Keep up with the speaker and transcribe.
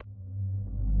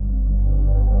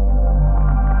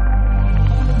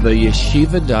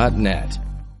theyeshiva.net.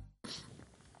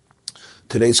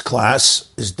 Today's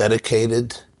class is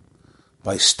dedicated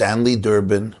by Stanley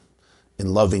Durbin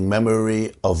in loving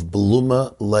memory of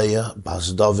Bluma Leah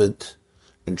Bas David,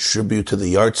 in tribute to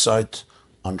the yahrzeit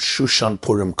on Shushan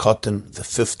Purim Katan, the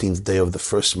 15th day of the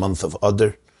first month of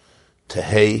Adar,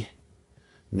 Tehei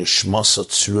Nishmasa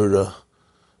Tzrura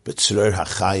B'Tzrer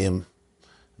HaChayim,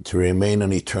 to remain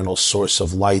an eternal source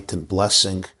of light and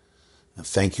blessing. And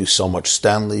thank you so much,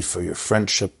 Stanley, for your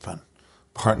friendship and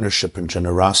partnership and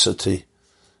generosity,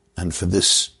 and for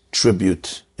this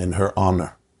tribute in her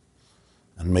honor.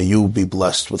 And may you be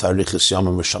blessed with Arichas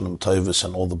Yamim V'Shanim Tovos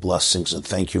and all the blessings, and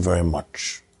thank you very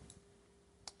much.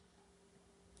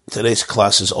 Today's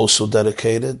class is also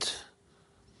dedicated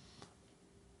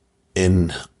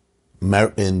in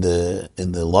the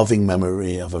loving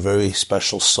memory of a very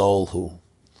special soul who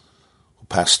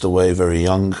passed away very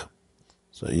young.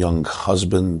 It's a young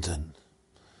husband and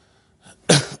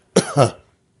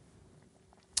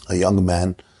a young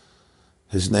man.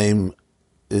 His name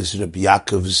is Reb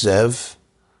Yaakov Zev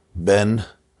ben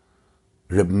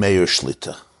Reb Meir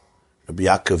Shlita. Reb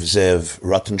Yaakov Zev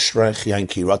Rottenstreich,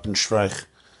 Yankee Rottenstreich,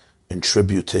 in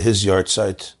tribute to his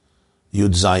yahrzeit, Yud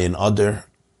Zayin Adar,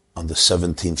 on the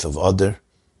 17th of Adar,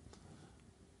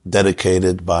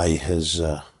 dedicated by his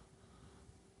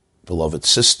beloved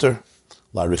sister,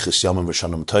 L'Arichas Yamim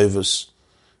V'Shanim Tovos,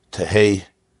 Tehei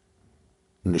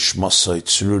Nishmasai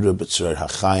Tzrura B'Tzrer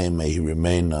HaChayim, may he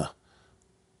remain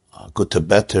good to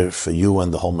better for you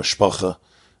and the whole mishpacha,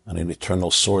 and an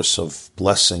eternal source of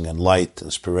blessing and light,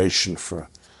 inspiration for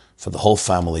the whole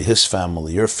family, his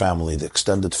family, your family, the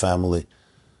extended family,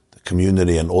 the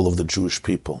community, and all of the Jewish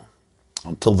people,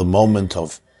 until the moment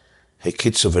of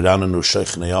Hekitzu V'Rananu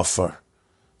Sheichne Yafar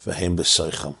V'Heim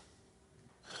B'Seichem.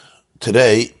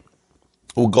 Today,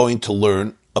 we're going to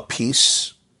learn a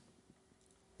piece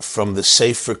from the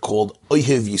sefer called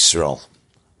Ohev Yisrael,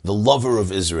 the lover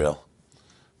of Israel,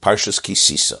 Parshas Ki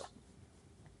Sisa.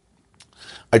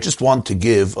 I just want to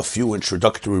give a few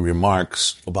introductory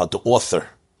remarks about the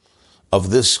author of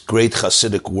this great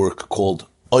Hasidic work called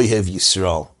Ohev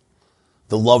Yisrael,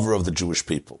 the lover of the Jewish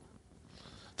people.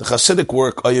 The Hasidic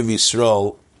work Ohev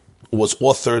Yisrael was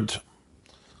authored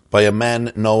by a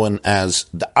man known as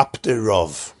the Apter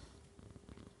Rav,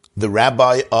 the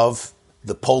rabbi of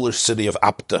the Polish city of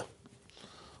Apta,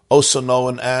 also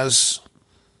known as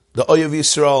the Ohev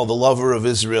Yisrael, the lover of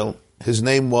Israel. His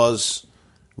name was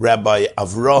Rabbi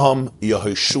Avraham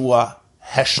Yehoshua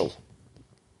Heschel.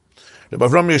 Rabbi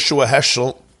Avraham Yehoshua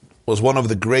Heschel was one of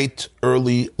the great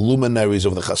early luminaries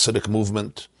of the Hasidic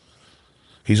movement.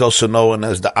 He's also known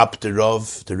as the Apter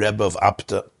Rav, the Rebbe of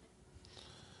Apta.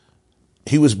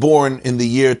 He was born in the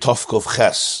year Tovkov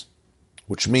Ches,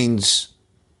 which means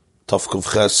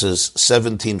Tovkov Ches is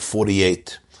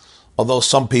 1748. Although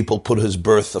some people put his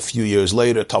birth a few years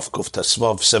later, Tovkov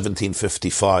Tesvav,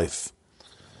 1755.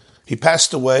 He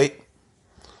passed away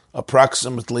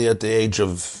approximately at the age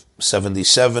of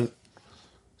 77,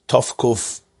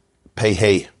 Tovkov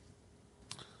Pehei,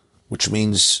 which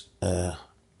means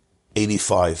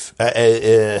 85. Not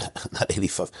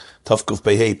 85. Tovkov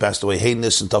Pehei passed away.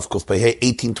 Heinis and Tovkov Pehei,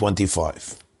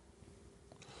 1825.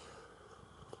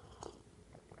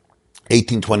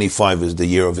 1825 is the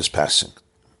year of his passing.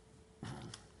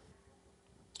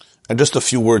 And just a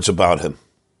few words about him.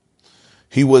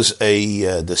 He was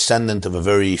a descendant of a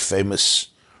very famous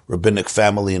rabbinic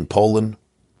family in Poland.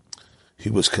 He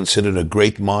was considered a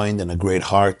great mind and a great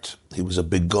heart. He was a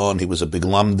big Gaon, he was a big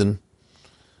Lamdan.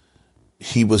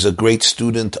 He was a great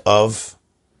student of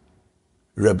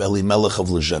Reb Elimelech of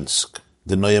Lezhensk.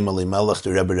 The Noam Elimelech,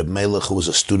 the Rebbe Reb Melech, who was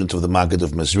a student of the Maggid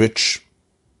of Mezrich.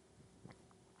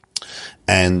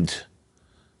 And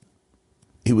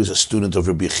he was a student of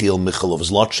Rabbi Yechiel Michal of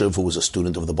Zlotchev, who was a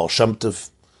student of the Baal Shem Tov.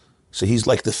 So he's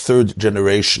like the third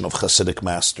generation of Hasidic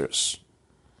masters.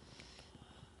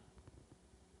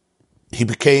 He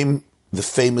became the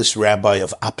famous rabbi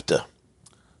of Apta,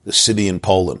 the city in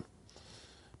Poland.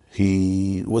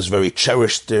 He was very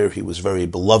cherished there, he was very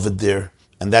beloved there,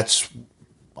 and that's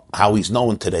how he's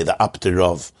known today, the Apter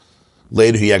Rav.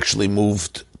 Later he actually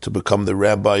moved to become the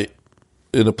rabbi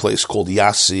in a place called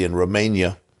Yassi in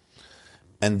Romania.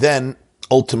 And then,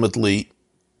 ultimately,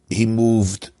 he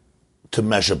moved to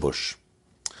Mezhebush.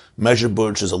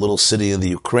 Mezhebush is a little city in the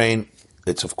Ukraine.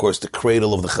 It's, of course, the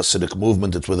cradle of the Hasidic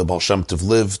movement. It's where the Baal Shem Tov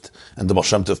lived, and the Baal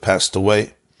Shem Tov passed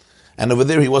away. And over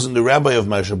there, he wasn't the rabbi of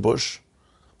Mezhebush,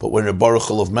 but when Reb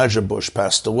Baruchel of Mezhebush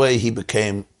passed away, he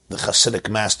became the Hasidic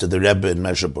master, the Rebbe in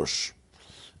Mezhebush.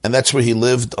 And that's where he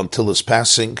lived until his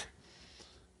passing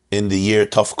in the year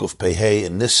Tovkuf Pehei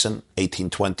in Nisan,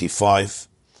 1825.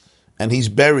 And he's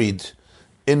buried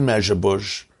in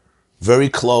Mezhebush, very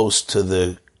close to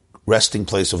the resting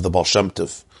place of the Baal Shem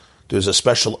Tov. There's a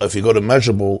special, if you go to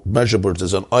Mezhebush,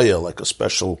 there's an oya, like a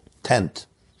special tent,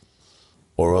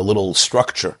 or a little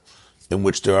structure, in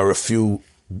which there are a few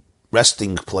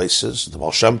resting places, the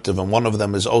Baal Shem Tov, and one of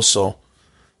them is also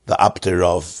the Apter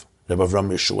of Rebbe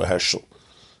Avram Yeshua Heschel.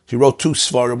 He wrote 2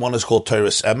 svarim, one is called Torah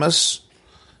Emes,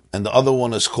 and the other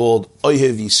one is called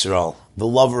Oyev Yisrael, the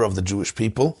lover of the Jewish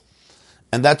people.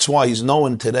 And that's why he's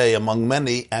known today among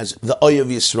many as the Oyev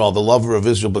Yisrael, the lover of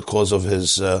Israel, because of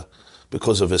his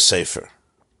Sefer.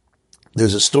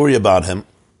 There's a story about him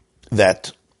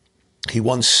that he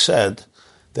once said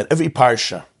that every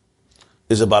parsha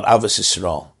is about Avos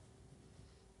Yisrael.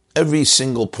 Every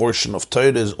single portion of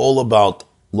Torah is all about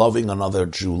loving another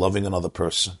Jew, loving another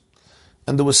person.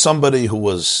 And there was somebody who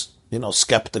was,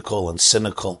 skeptical and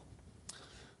cynical.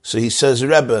 So he says,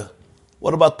 Rebbe,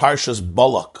 what about Parshas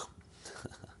Balak?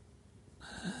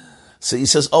 So he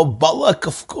says, Balak,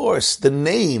 of course, the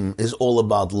name is all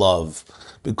about love,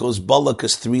 because Balak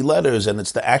is 3 letters, and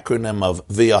it's the acronym of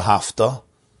V'ahavta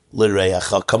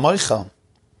l'reacha kamoicha.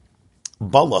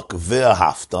 Balak,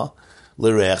 V'ahavta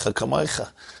l'reacha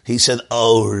kamoicha. He said,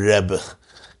 Rebbe,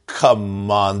 come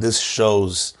on, this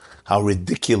shows how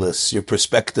ridiculous your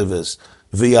perspective is.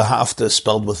 V'ahavta is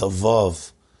spelled with a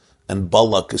vav, and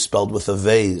Balak is spelled with a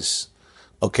vez.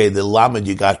 Okay, the lamed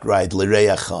you got right,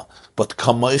 l'reacha, but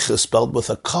kamoicha is spelled with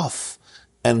a kaf,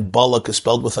 and Balak is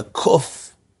spelled with a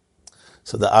kuf.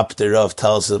 So the Apter Rav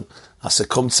tells him, when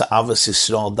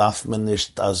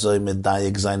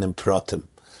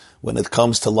it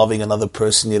comes to loving another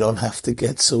person, you don't have to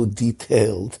get so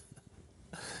detailed.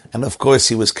 And of course,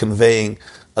 he was conveying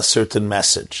a certain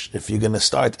message. If you're going to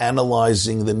start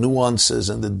analyzing the nuances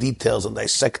and the details and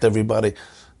dissect everybody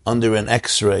under an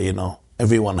X-ray,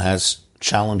 everyone has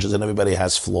challenges and everybody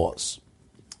has flaws.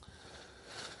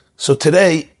 So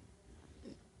today,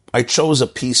 I chose a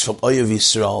piece from Oyev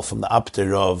Yisrael, from the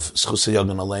Apter of Zchus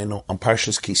Yagan Aleinu, on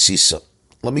Parshas Ki Sisa.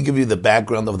 Let me give you the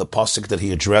background of the pasuk that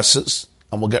he addresses,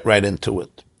 and we'll get right into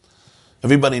it.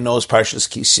 Everybody knows Parshas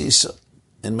Ki Sisa.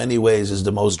 In many ways is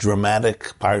the most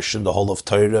dramatic parsha in the whole of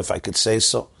Torah, if I could say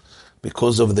so,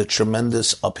 because of the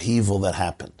tremendous upheaval that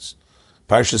happens.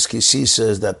 Parshas Ki Sisa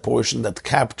is that portion that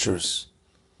captures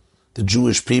the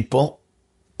Jewish people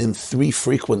in 3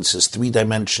 frequencies, 3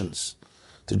 dimensions.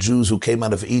 The Jews who came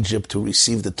out of Egypt to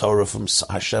receive the Torah from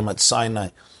Hashem at Sinai,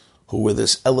 who were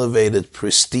this elevated,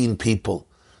 pristine people,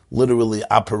 literally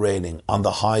operating on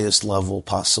the highest level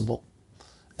possible.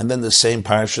 And then the same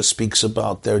parsha speaks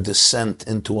about their descent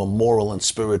into a moral and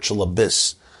spiritual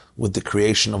abyss with the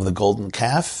creation of the golden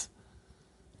calf.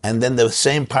 And then the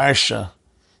same parsha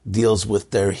deals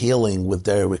with their healing, with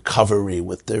their recovery,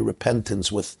 with their repentance,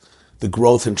 with the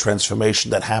growth and transformation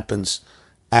that happens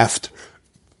after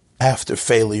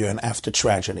failure and after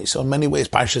tragedy. So in many ways,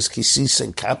 Parshas Ki Sisa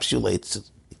encapsulates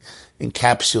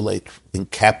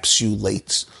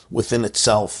within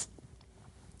itself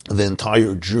the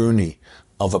entire journey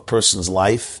of a person's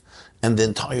life and the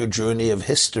entire journey of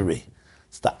history.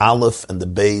 It's the Aleph and the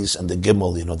Beis and the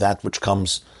Gimel, that which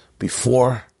comes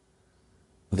before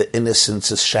the innocence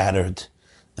is shattered,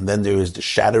 and then there is the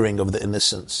shattering of the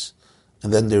innocence,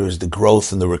 and then there is the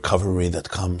growth and the recovery that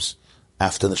comes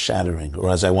after the shattering. Or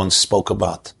as I once spoke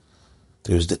about,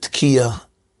 there's the Tkiya,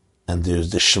 and there's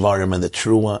the Shvarim and the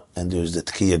Trua, and there's the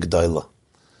Tkiya G'dayla.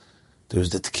 There's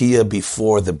the Tkiya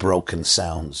before the broken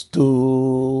sounds.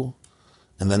 Do.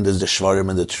 And then there's the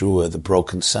Shvarim and the Trua, the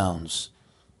broken sounds.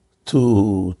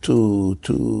 Tu, tu,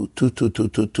 tu, tu, tu, tu,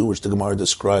 tu, tu, which the Gemara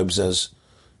describes as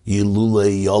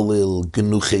Yilule Yolil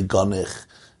Genuche Ganich,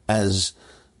 as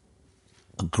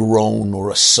a groan or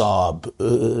a sob.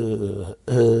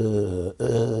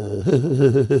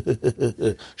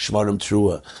 Shvarim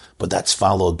Trua. But that's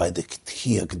followed by the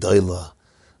Tkiya G'dayla.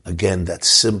 Again, that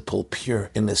simple,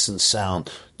 pure, innocent sound.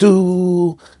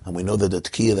 Do. And we know that the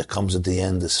Tkiya that comes at the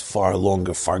end is far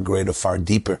longer, far greater, far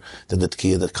deeper than the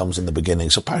Tkiya that comes in the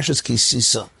beginning. So Parshas Ki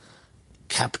Sisa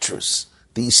captures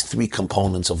these 3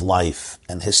 components of life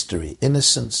and history.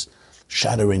 Innocence,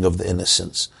 shattering of the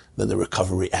innocence, then the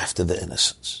recovery after the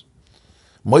innocence.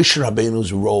 Moshe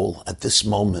Rabbeinu's role at this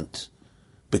moment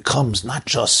becomes not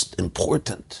just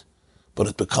important, but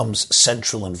it becomes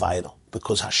central and vital,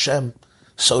 because Hashem,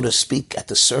 so to speak, at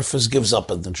the surface gives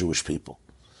up on the Jewish people.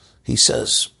 He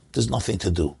says, there's nothing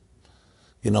to do.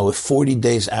 If 40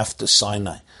 days after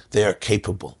Sinai, they are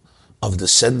capable of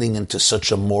descending into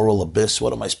such a moral abyss,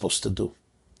 what am I supposed to do?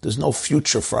 There's no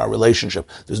future for our relationship.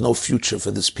 There's no future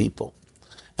for this people.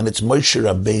 And it's Moshe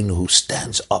Rabbeinu who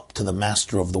stands up to the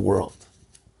master of the world.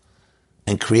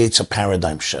 and creates a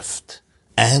paradigm shift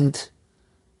and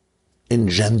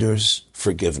engenders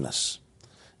forgiveness.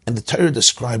 And the Torah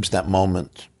describes that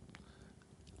moment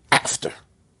after,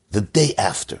 the day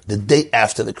after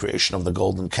the creation of the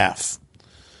golden calf.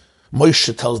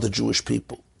 Moshe tells the Jewish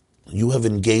people, you have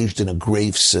engaged in a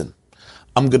grave sin.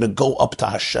 I'm going to go up to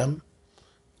Hashem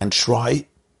and try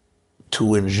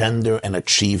to engender and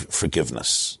achieve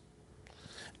forgiveness.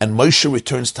 And Moshe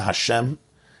returns to Hashem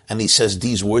and he says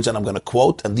these words, and I'm going to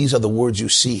quote, and these are the words you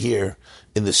see here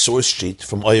in the source sheet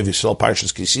from Oyev Yisrael,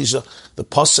 Parshas Ki Sisa, the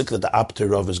pasuk that the Apter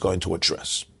Rav is going to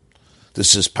address.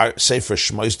 This is Sefer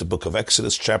Shmos, the book of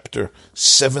Exodus, chapter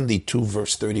 72,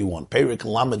 verse 31. Perek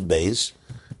Lamed Beis,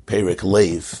 Perek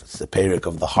Lev. It's the Perek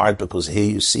of the heart, because here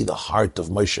you see the heart of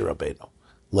Moshe Rabbeinu.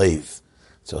 Lev.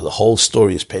 So the whole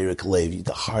story is Perek Lev,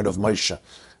 the heart of Moshe.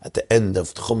 At the end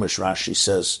of Chumash, Rashi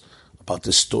says about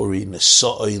this story,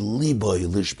 Nesa'oi liboy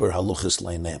lishber haluchas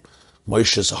leinem.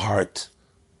 Moshe's heart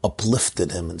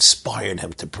uplifted him, inspired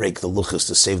him to break the luchas,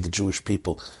 to save the Jewish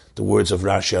people. The words of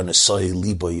Rashi are Nesa'oi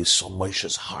liboy, you saw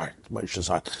Moshe's heart,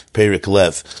 Perek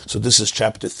Lev. So this is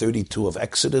chapter 32 of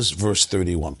Exodus, verse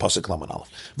 31. Pasuk Lamed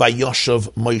Aleph.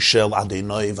 Vayoshav Moshe el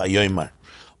Adonai vayomer.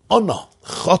 Ono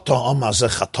chata amazeh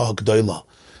chata gdoila.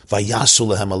 Vayasu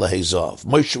lehem alehezav.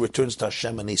 Moshe returns to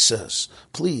Hashem and he says,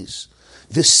 please,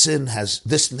 this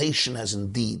nation has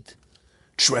indeed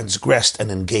transgressed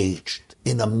and engaged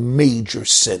in a major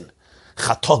sin.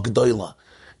 Chata gdoila.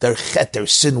 Their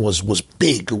sin was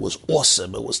big, it was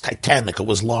awesome, it was titanic, it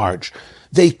was large.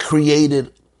 They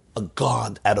created a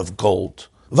god out of gold.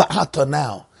 Va'ata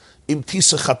now. And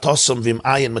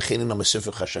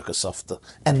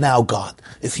now, God,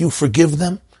 if you forgive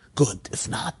them, good. If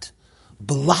not,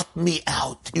 blot me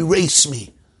out, erase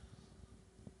me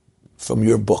from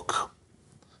your book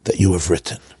that you have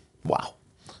written. Wow.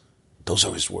 Those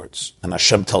are his words. And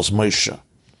Hashem tells Moshe,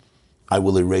 I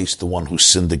will erase the one who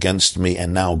sinned against me,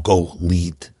 and now go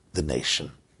lead the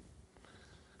nation.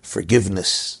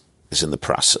 Forgiveness is in the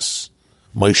process.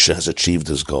 Moshe has achieved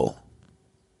his goal.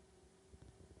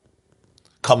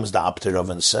 Comes the Apter Rav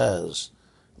and says,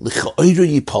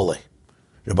 L'cha'oira yipole,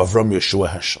 Rabbi Avram Yeshua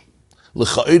Heschel.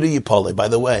 L'cha'oira yipole. By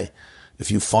the way, if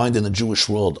you find in the Jewish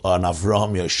world an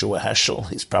Avram Yeshua Heschel,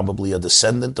 he's probably a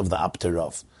descendant of the Apter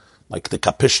Rav, like the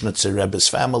Kapishnitzer Rebbe's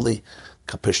family.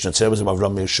 Kapishnitzer Rebbe of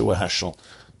Avram Yeshua Heschel.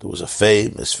 There was a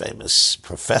famous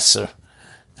professor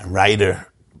and writer,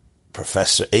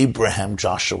 Professor Abraham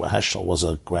Joshua Heschel, was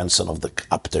a grandson of the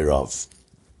Apter Rav,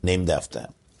 named after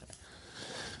him.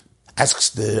 Asks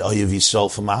the Oyev Yisrael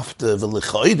from after,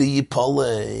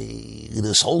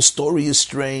 this whole story is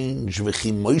strange.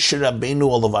 V'chi Moshe Rabbeinu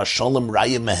olav Shalom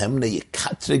raya mehemne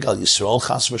yikatrig al Yisrael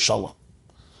chas v'shalom.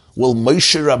 Will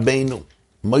Moshe Rabbeinu,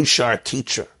 Moshe our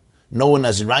teacher, known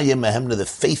as Raya Mehemne, the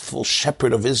faithful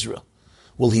shepherd of Israel,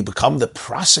 will he become the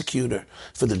prosecutor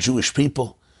for the Jewish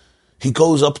people? He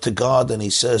goes up to God and he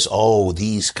says, oh,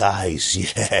 these guys,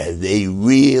 yeah, they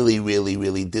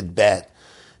really did bad.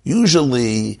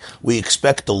 Usually, we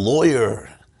expect the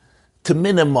lawyer to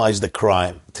minimize the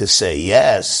crime, to say,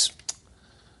 yes,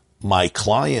 my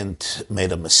client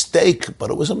made a mistake, but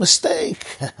it was a mistake.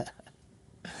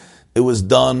 It was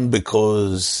done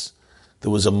because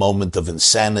there was a moment of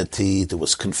insanity, there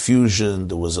was confusion,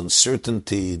 there was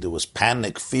uncertainty, there was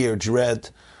panic, fear,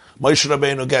 dread. Moshe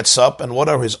Rabbeinu gets up, and what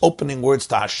are his opening words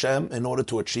to Hashem in order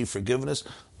to achieve forgiveness?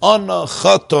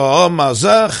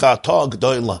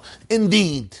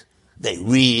 Indeed, they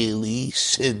really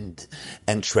sinned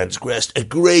and transgressed a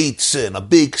great sin, a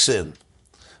big sin.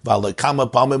 Numerous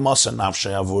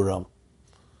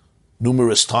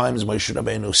times Moshe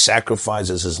Rabbeinu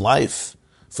sacrifices his life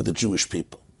for the Jewish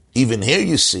people. Even here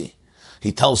you see,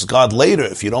 he tells God later,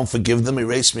 if you don't forgive them,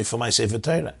 erase me from my Sefer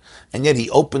Torah. And yet he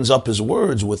opens up his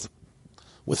words with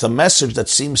a message that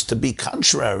seems to be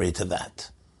contrary to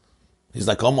that. He's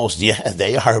like almost,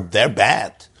 they're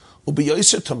bad.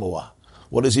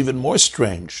 What is even more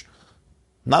strange,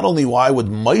 not only why would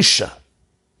Moshe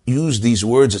use these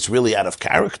words, it's really out of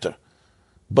character,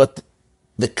 but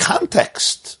the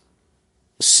context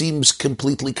seems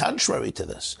completely contrary to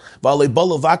this.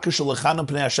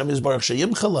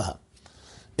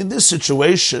 In this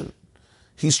situation,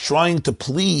 he's trying to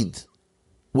plead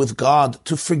with God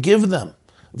to forgive them.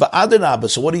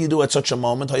 So what do you do at such a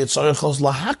moment? At such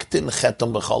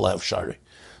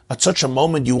a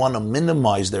moment, you want to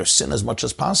minimize their sin as much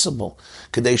as possible,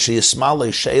 so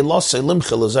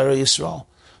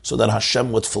that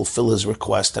Hashem would fulfill his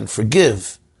request and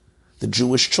forgive the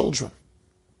Jewish children.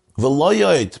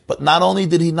 But not only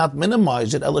did he not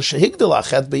minimize it,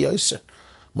 Moshe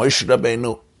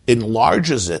Rabbeinu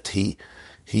enlarges it. He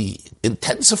he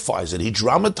intensifies it, he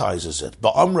dramatizes it.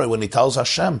 But Amrei, when he tells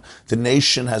Hashem, the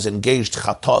nation has engaged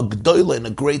chata gdoila in a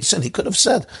great sin, he could have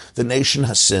said, the nation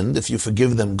has sinned, if you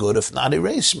forgive them, good, if not,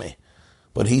 erase me.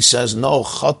 But he says, no,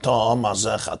 chata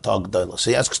amazeh chata gdoila. So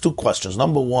he asks two questions.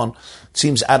 Number one, it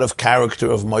seems out of character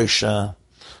of Moshe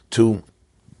to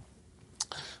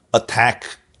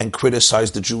attack and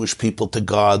criticize the Jewish people to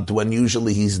God, when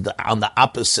usually he's on the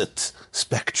opposite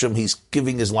spectrum, he's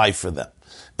giving his life for them.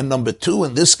 And number two,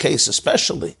 in this case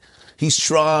especially, he's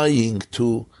trying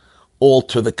to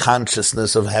alter the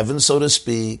consciousness of heaven, so to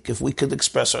speak, if we could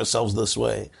express ourselves this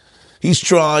way. He's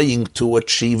trying to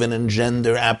achieve and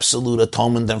engender absolute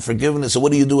atonement and forgiveness. So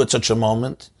what do you do at such a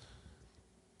moment?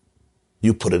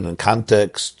 You put it in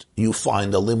context, you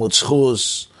find a limud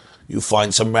zchus, you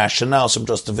find some rationale, some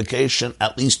justification,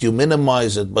 at least you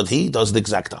minimize it, but he does the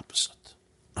exact opposite.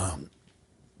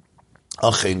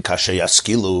 So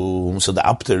the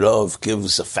Apter Rav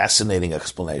gives a fascinating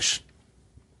explanation.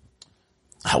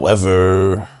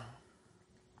 However,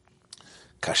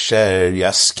 kasher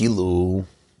yaskilu,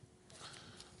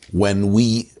 when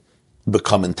we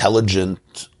become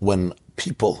intelligent, when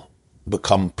people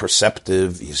become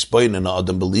perceptive, and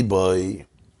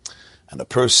a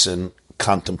person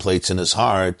contemplates in his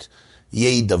heart,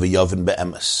 he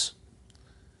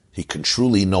can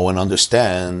truly know and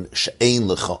understand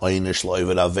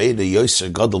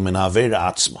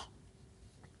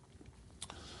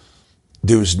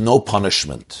there is no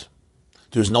punishment,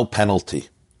 there is no penalty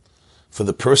for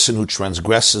the person who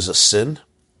transgresses a sin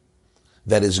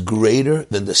that is greater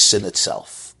than the sin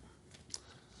itself.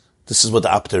 This is what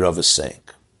the Apter Rav is saying.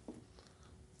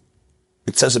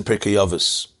 It says in Pirkei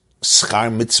Avos,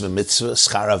 schar mitzvah mitzvah,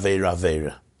 schar aveira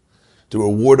aveira. The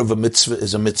reward of a mitzvah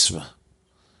is a mitzvah.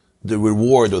 The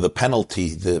reward or the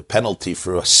penalty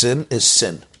for a sin is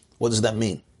sin. What does that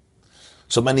mean?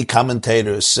 So many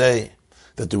commentators say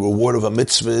that the reward of a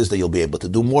mitzvah is that you'll be able to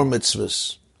do more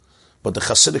mitzvahs. But the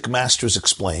Hasidic masters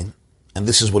explain, and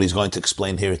this is what he's going to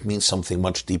explain here, it means something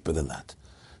much deeper than that.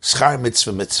 Schar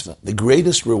mitzvah mitzvah. The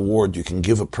greatest reward you can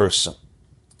give a person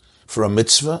for a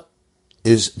mitzvah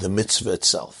is the mitzvah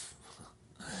itself.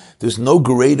 There's no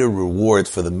greater reward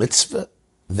for the mitzvah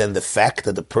than the fact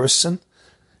that the person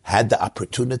had the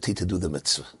opportunity to do the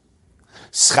mitzvah.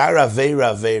 Schar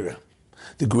aveira aveira.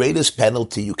 The greatest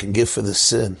penalty you can give for the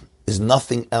sin is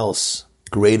nothing else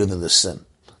greater than the sin.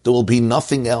 There will be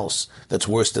nothing else that's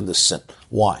worse than the sin.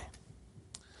 Why?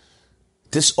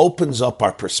 This opens up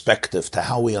our perspective to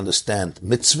how we understand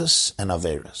mitzvahs and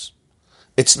averas.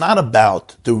 It's not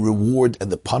about the reward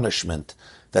and the punishment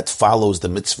that follows the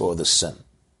mitzvah or the sin.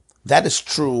 That is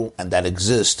true and that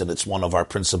exists, and it's one of our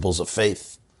principles of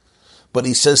faith. But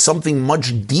he says something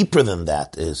much deeper than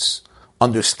that is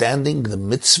understanding the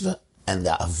mitzvah and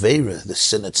the avera, the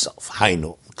sin itself.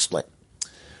 Hainu, explain.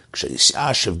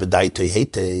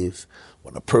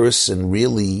 When a person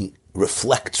really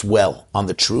reflects well on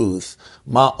the truth,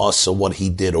 ma also what he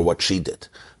did or what she did.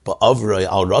 When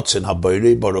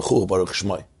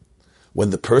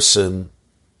the person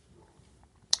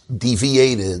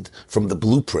deviated from the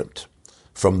blueprint,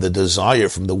 from the desire,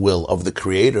 from the will of the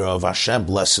Creator of Hashem,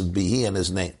 blessed be He and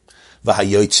His name.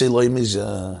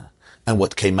 And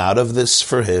what came out of this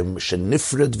for him, the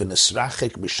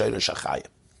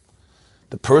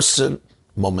person,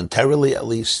 momentarily at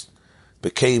least,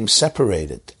 became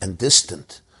separated and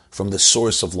distant from the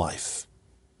source of life.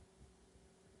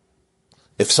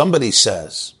 If somebody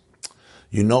says,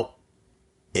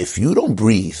 if you don't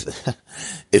breathe,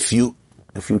 if you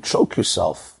choke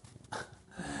yourself,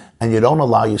 and you don't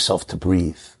allow yourself to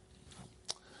breathe,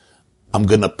 I'm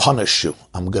going to punish you.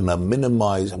 I'm going to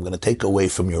minimize, I'm going to take away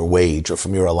from your wage or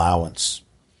from your allowance.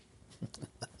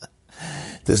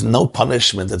 There's no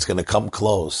punishment that's going to come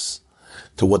close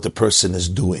to what the person is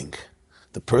doing.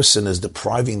 The person is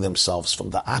depriving themselves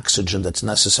from the oxygen that's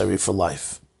necessary for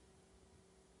life.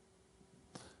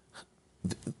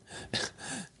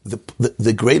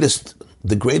 The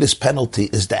greatest penalty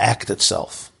is the act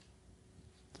itself.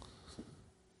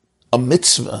 A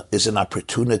mitzvah is an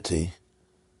opportunity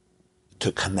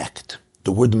to connect.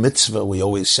 The word mitzvah, we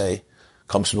always say,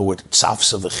 comes from the word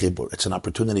tzavsa v'chibur. It's an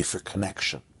opportunity for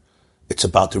connection. It's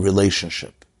about the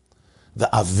relationship. The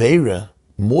avera,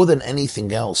 more than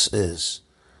anything else, is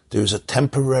there's a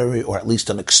temporary or at least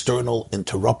an external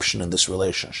interruption in this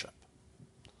relationship.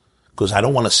 Because I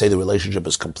don't want to say the relationship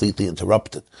is completely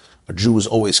interrupted. A Jew is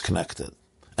always connected,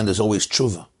 and there's always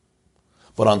tshuva.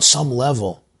 But on some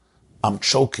level, I'm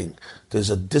choking. There's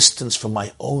a distance from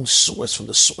my own source, from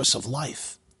the source of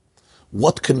life.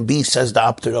 What can be, says the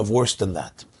Apter Rav, worse than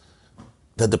that?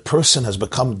 that the person has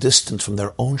become distant from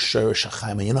their own Sheresh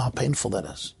HaChaim, and you know how painful that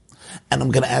is. And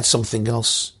I'm going to add something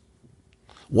else.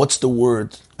 What's the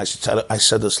word? I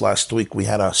said this last week. We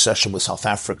had a session with South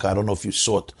Africa. I don't know if you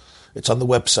saw it. It's on the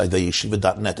website,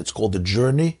 theyeshiva.net. It's called The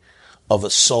Journey of a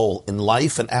Soul in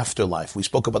Life and Afterlife. We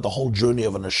spoke about the whole journey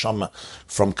of a neshama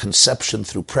from conception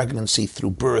through pregnancy,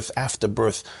 through birth, after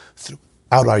birth,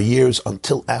 throughout our years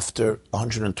until after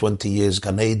 120 years,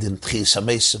 Gan Eden, Tchias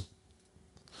HaMesim.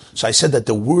 So I said that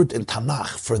the word in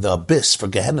Tanakh for the abyss, for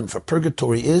Gehenna, for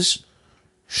purgatory is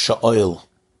Sha'ol.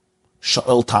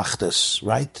 Sha'ol Tachtes,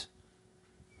 right?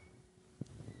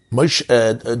 David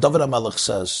HaMelech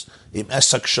says, Im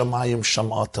esak shamayim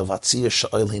shamata vatzia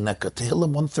sha'ol hineka. Tehillim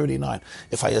 139.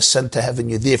 If I ascend to heaven,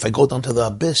 you're there. If I go down to the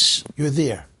abyss, you're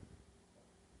there.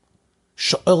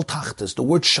 Sha'ol Tachtes. The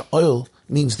word Sha'ol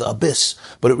means the abyss,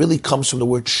 but it really comes from the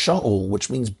word Sha'ol, which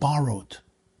means borrowed.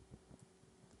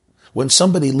 When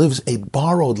somebody lives a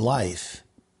borrowed life,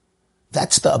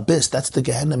 that's the abyss, that's the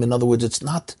Gehenna. In other words, it's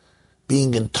not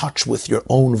being in touch with your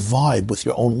own vibe, with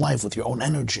your own life, with your own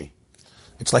energy.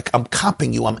 It's like I'm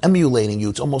copying you, I'm emulating you.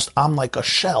 It's almost I'm like a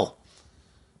shell.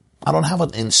 I don't have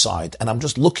an inside, and I'm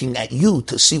just looking at you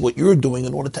to see what you're doing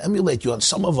in order to emulate you. And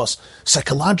some of us,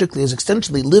 psychologically, as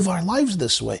extensionally, live our lives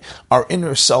this way. Our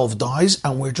inner self dies,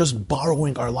 and we're just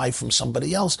borrowing our life from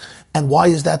somebody else. And why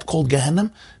is that called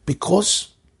Gehenna?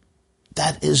 Because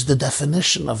that is the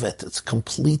definition of it. It's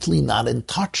completely not in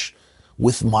touch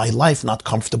with my life, not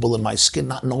comfortable in my skin,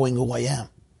 not knowing who I am.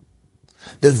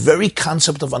 The very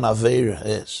concept of an Aveira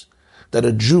is that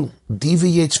a Jew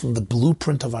deviates from the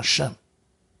blueprint of Hashem,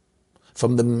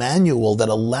 from the manual that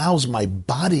allows my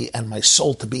body and my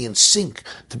soul to be in sync,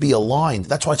 to be aligned.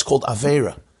 That's why it's called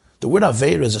Aveira. The word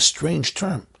Aveira is a strange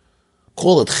term.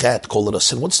 Call it chet, call it a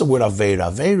sin. What's the word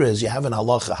Aveira? Aveira is, you have an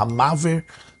halacha, Hamavir,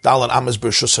 Dalan Amas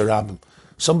B'Rshus HaRabim.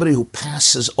 Somebody who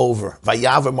passes over.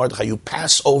 Vayaver Mordechai, you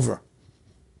pass over.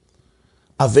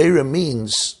 Aveira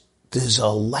means there's a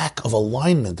lack of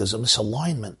alignment, there's a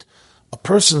misalignment. A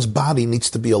person's body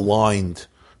needs to be aligned.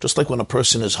 Just like when a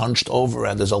person is hunched over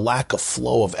and there's a lack of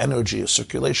flow of energy, of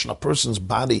circulation, a person's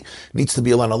body needs to be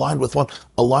aligned with what?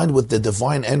 Aligned with the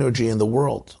divine energy in the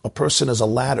world. A person is a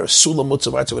ladder.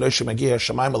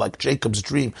 Like Jacob's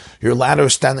dream. Your ladder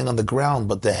is standing on the ground,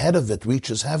 but the head of it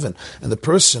reaches heaven. And the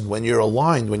person, when you're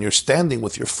aligned, when you're standing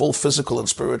with your full physical and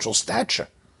spiritual stature,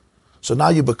 so now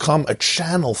you become a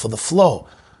channel for the flow.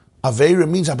 Aveira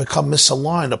means I become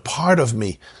misaligned. A part of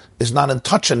me is not in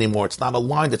touch anymore. It's not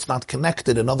aligned. It's not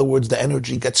connected. In other words, the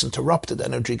energy gets interrupted. The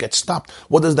energy gets stopped.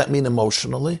 What does that mean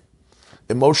emotionally?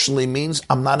 Emotionally means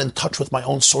I'm not in touch with my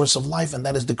own source of life, and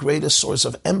that is the greatest source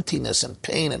of emptiness and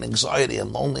pain and anxiety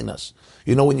and loneliness.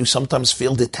 You know when you sometimes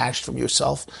feel detached from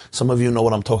yourself? Some of you know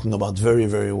what I'm talking about very,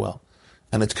 very well.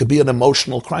 And it could be an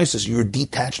emotional crisis. You're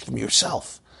detached from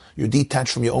yourself. You're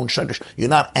detached from your own shirish. You're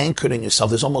not anchored in yourself.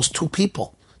 There's almost two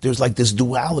people. There's like this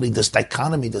duality, this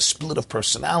dichotomy, this split of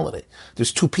personality.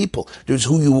 There's two people. There's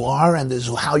who you are and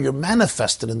there's how you're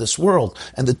manifested in this world.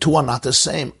 And the two are not the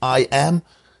same. I am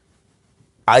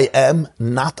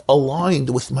not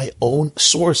aligned with my own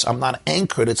source. I'm not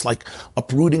anchored. It's like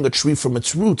uprooting a tree from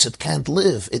its roots. It can't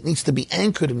live. It needs to be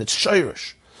anchored in its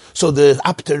shirish. So the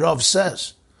Apter Rav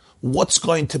says, what's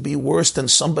going to be worse than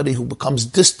somebody who becomes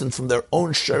distant from their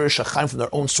own shirish HaChaim, from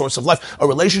their own source of life? A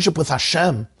relationship with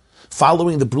Hashem,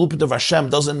 following the blueprint of Hashem,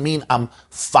 doesn't mean I'm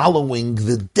following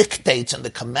the dictates and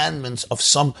the commandments of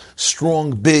some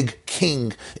strong, big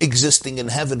king existing in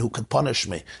heaven who could punish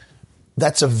me.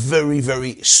 That's a very,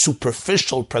 very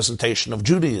superficial presentation of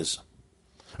Judaism.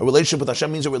 A relationship with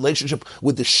Hashem means a relationship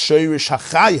with the Shirish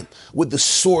HaChaim, with the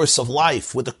source of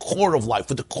life, with the core of life,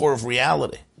 with the core of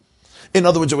reality. In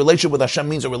other words, a relationship with Hashem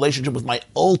means a relationship with my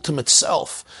ultimate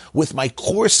self, with my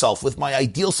core self, with my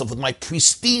ideal self, with my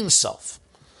pristine self.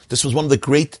 This was one of the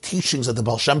great teachings that the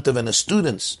Baal Shem Tov and his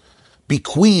students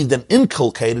bequeathed and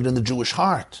inculcated in the Jewish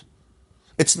heart.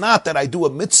 It's not that I do a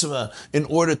mitzvah in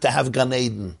order to have Gan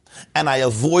Eden, and I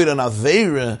avoid an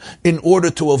Aveira in order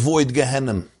to avoid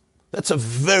Gehenna. That's a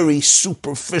very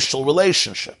superficial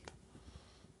relationship.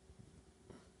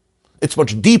 It's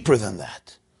much deeper than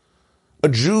that. A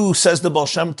Jew, says the Baal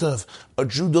Shem Tov, a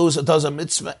Jew does a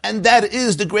mitzvah, and that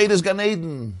is the greatest Gan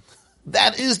Eden.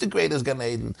 That is the greatest Gan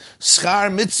Eden.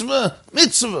 Schar mitzvah,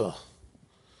 mitzvah.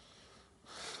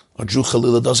 A Jew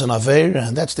Chalila does an Aveira,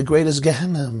 and that's the greatest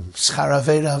Gehenna. Schar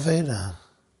Aveira, Aveira.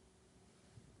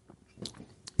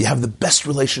 You have the best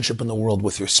relationship in the world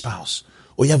with your spouse,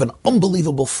 or you have an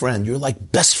unbelievable friend. You're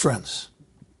like best friends.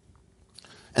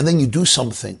 And then you do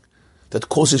something that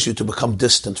causes you to become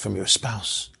distant from your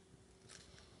spouse.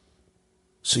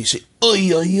 So you say,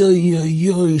 oy, oy, oy,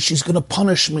 oy, oy, she's going to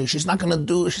punish me. She's not going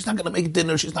to make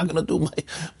dinner. She's not going to do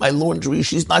my laundry.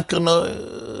 She's not going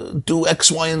to do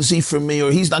X, Y, and Z for me,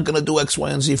 or he's not going to do X, Y,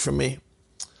 and Z for me.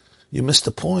 You missed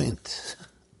the point.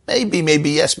 Maybe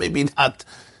yes, maybe not.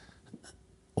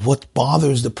 What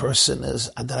bothers the person is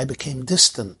that I became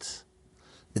distant.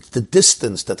 It's the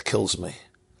distance that kills me.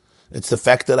 It's the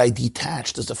fact that I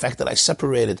detached. It's the fact that I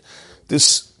separated.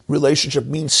 This relationship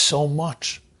means so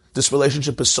much. This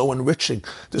relationship is so enriching.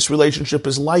 This relationship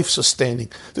is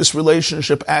life-sustaining. This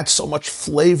relationship adds so much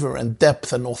flavor and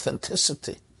depth and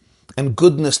authenticity and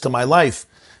goodness to my life.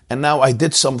 And now I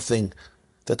did something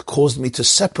that caused me to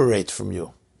separate from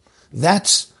you.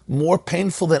 That's more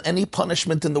painful than any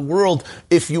punishment in the world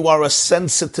if you are a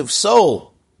sensitive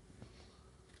soul.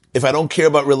 If I don't care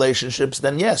about relationships,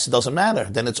 then yes, it doesn't matter.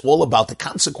 Then it's all about the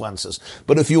consequences.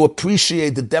 But if you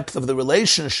appreciate the depth of the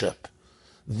relationship,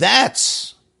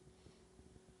 that's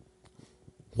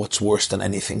what's worse than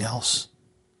anything else.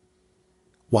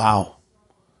 Wow.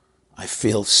 I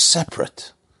feel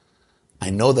separate. I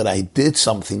know that I did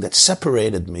something that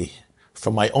separated me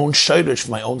from my own shayrish,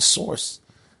 from my own source.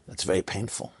 That's very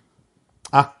painful.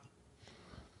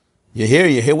 You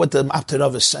hear what the Apter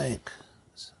Rav is saying.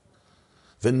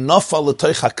 The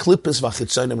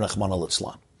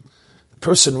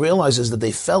person realizes that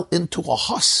they fell into a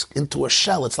husk, into a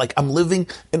shell. It's like I'm living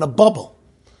in a bubble.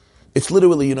 It's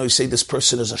literally, you say this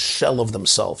person is a shell of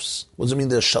themselves. What does it mean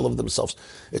they're a shell of themselves?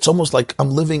 It's almost like I'm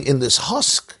living in this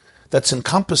husk that's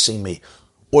encompassing me.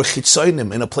 Or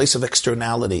chitzonim, in a place of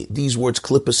externality. These words,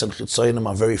 klippus and chitzonim,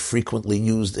 are very frequently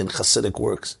used in Hasidic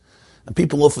works. And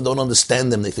people often don't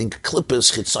understand them. They think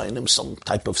klippus, chitzonim, some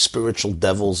type of spiritual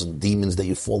devils and demons that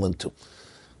you fall into.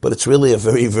 But it's really a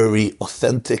very, very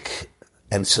authentic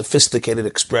and sophisticated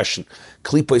expression.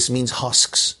 Klippos means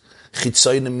husks.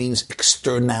 Chitzonim means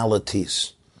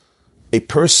externalities. A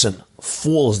person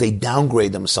falls, they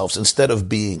downgrade themselves instead of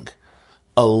being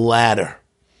a ladder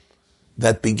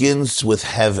that begins with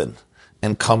heaven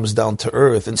and comes down to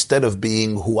earth. Instead of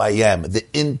being who I am, the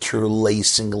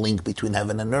interlacing link between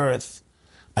heaven and earth,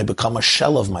 I become a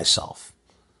shell of myself.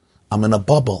 I'm in a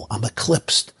bubble. I'm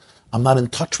eclipsed. I'm not in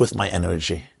touch with my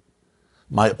energy.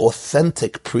 My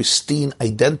authentic, pristine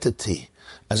identity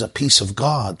as a piece of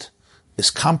God is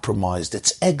compromised.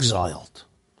 It's exiled.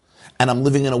 And I'm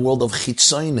living in a world of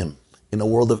chitzonim, in a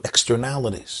world of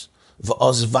externalities.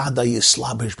 V'oz vada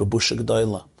yislabish b'busha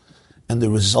g'dayla. And the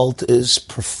result is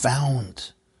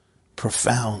profound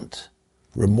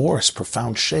remorse,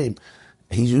 profound shame.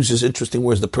 He uses interesting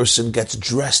words. The person gets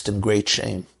dressed in great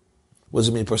shame. What does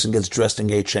it mean a person gets dressed in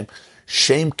great shame?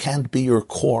 Shame can't be your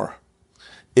core.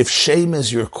 If shame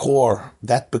is your core,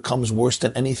 that becomes worse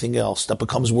than anything else. That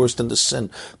becomes worse than the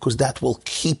sin, because that will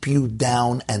keep you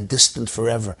down and distant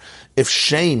forever. If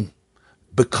shame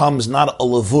becomes not a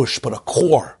lavush, but a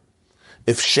core,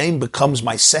 if shame becomes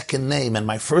my second name and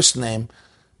my first name,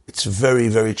 it's a very,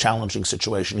 very challenging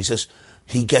situation. He says,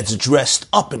 he gets dressed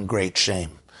up in great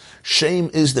shame.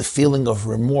 Shame is the feeling of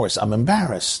remorse. I'm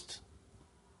embarrassed.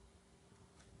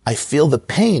 I feel the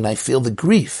pain. I feel the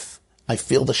grief. I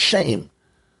feel the shame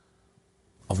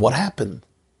of what happened.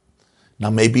 Now,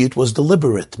 maybe it was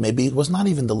deliberate. Maybe it was not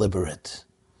even deliberate.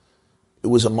 It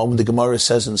was a moment, the Gemara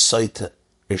says in Saita,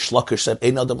 there's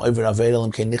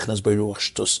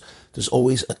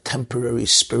always a temporary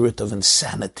spirit of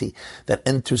insanity that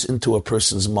enters into a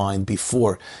person's mind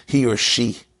before he or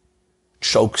she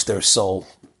chokes their soul.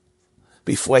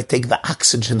 Before I take the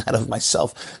oxygen out of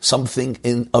myself, something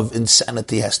of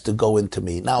insanity has to go into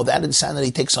me. Now, that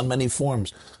insanity takes on many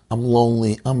forms. I'm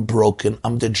lonely, I'm broken,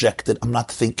 I'm dejected, I'm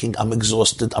not thinking, I'm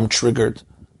exhausted, I'm triggered.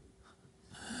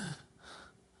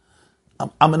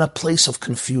 I'm in a place of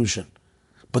confusion.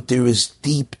 But there is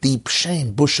deep, deep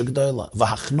shame. Busha g'dayla,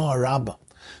 v'hachnoa rabba.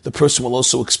 The person will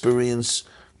also experience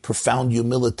profound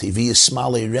humility.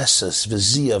 V'yismale reses,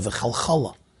 v'ziyah,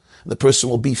 v'chalchala. The person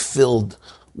will be filled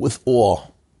with awe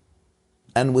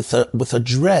and with a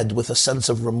dread, with a sense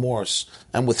of remorse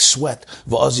and with sweat.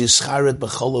 V'az yischaret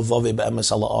b'chol v'ave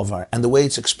b'emes ala avar. And the way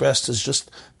it's expressed is just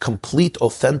complete,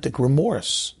 authentic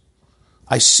remorse.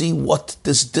 I see what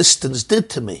this distance did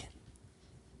to me.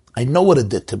 I know what it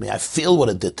did to me. I feel what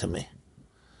it did to me.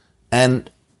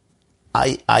 And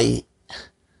I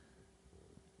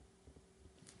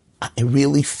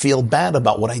really feel bad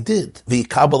about what I did.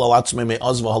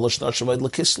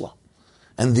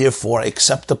 And therefore I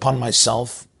accept upon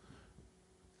myself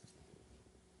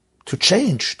to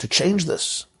change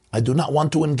this. I do not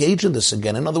want to engage in this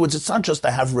again. In other words, it's not just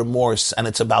I have remorse and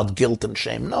it's about guilt and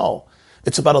shame. No,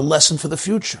 it's about a lesson for the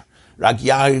future. Rag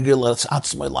yargil as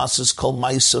atzmai lasses kol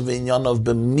maisa v'inyanov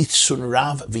b'mitzun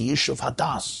rav v'yishuv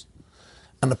hadas.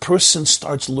 And a person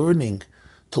starts learning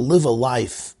to live a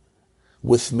life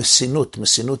with mesinut.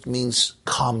 Mesinut means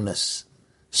calmness,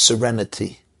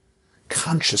 serenity,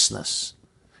 consciousness.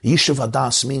 Yishuv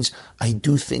hadas means I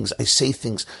do things, I say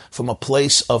things from a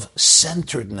place of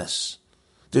centeredness.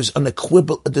 There's an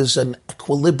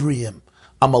equilibrium.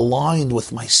 I'm aligned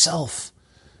with myself.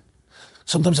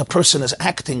 Sometimes a person is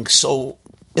acting so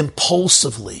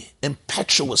impulsively,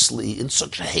 impetuously, in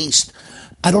such a haste.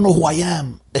 I don't know who I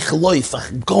am.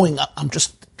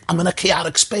 I'm in a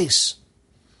chaotic space.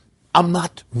 I'm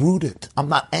not rooted. I'm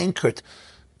not anchored.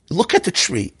 Look at the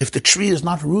tree. If the tree is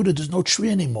not rooted, there's no tree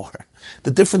anymore.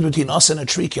 The difference between us and a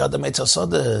tree,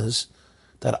 is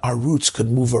that our roots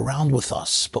could move around with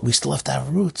us, but we still have to have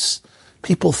roots.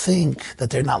 People think that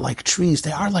they're not like trees.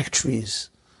 They are like trees.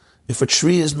 If a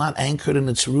tree is not anchored in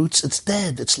its roots, it's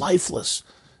dead. It's lifeless.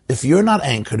 If you're not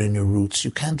anchored in your roots,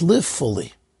 you can't live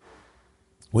fully.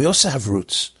 We also have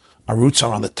roots. Our roots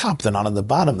are on the top. They're not on the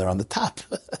bottom. They're on the top.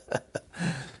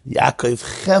 Yaakov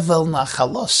chevel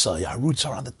nachalosa. Our roots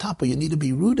are on the top, but you need to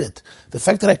be rooted. The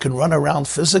fact that I can run around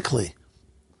physically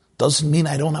doesn't mean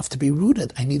I don't have to be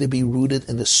rooted. I need to be rooted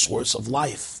in the source of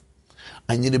life.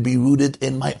 I need to be rooted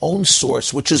in my own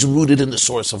source, which is rooted in the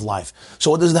source of life.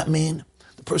 So what does that mean?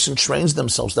 The person trains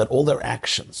themselves that all their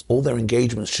actions, all their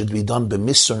engagements should be done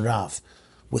b'misun rav,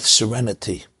 with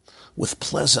serenity, with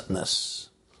pleasantness,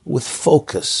 with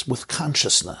focus, with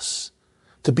consciousness,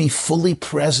 to be fully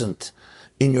present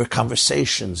in your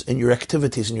conversations, in your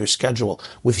activities, in your schedule.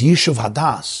 With Yishuv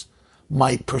Hadas,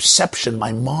 my perception,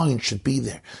 my mind should be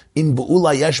there. And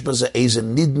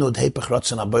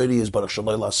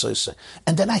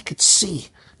then I could see,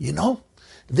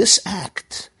 this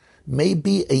act may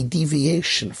be a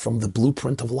deviation from the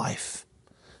blueprint of life.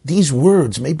 These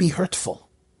words may be hurtful.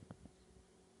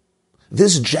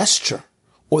 This gesture,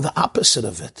 or the opposite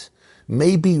of it,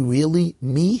 may be really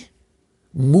me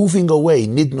moving away.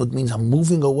 Nidnud means I'm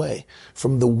moving away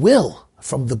from the will,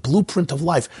 from the blueprint of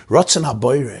life. Ratzon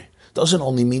haboire doesn't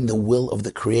only mean the will of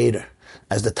the Creator.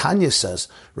 As the Tanya says,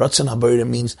 Ratzon haboire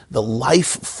means the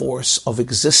life force of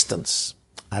existence.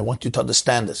 I want you to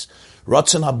understand this.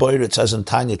 Ratzon haboire, it says in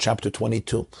Tanya chapter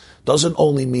 22, doesn't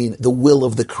only mean the will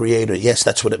of the Creator. Yes,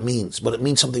 that's what it means, but it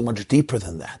means something much deeper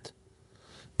than that.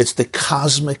 It's the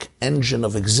cosmic engine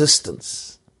of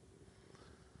existence.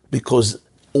 Because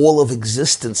all of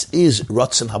existence is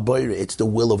Ratzon haboire. It's the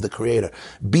will of the Creator.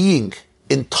 Being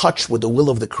in touch with the will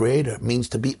of the Creator means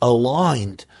to be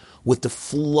aligned with the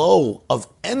flow of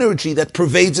energy that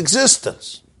pervades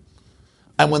existence.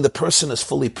 And when the person is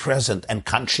fully present and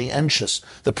conscientious,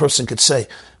 the person could say,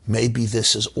 maybe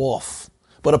this is off.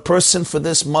 But a person for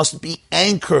this must be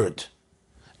anchored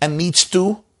and needs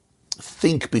to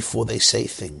think before they say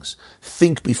things.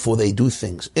 Think before they do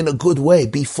things. In a good way,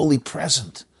 be fully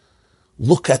present.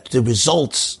 Look at the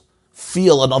results.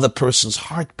 Feel another person's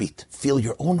heartbeat. Feel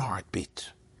your own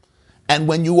heartbeat. And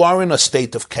when you are in a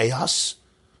state of chaos,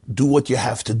 do what you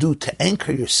have to do to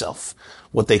anchor yourself.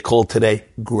 What they call today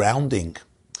grounding.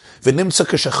 Says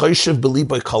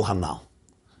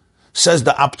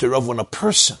the Apter of when a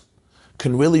person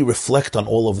can really reflect on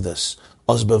all of this.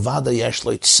 The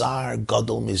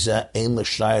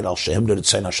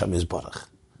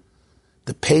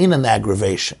pain and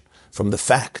aggravation from the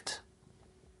fact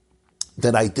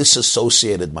that I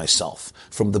disassociated myself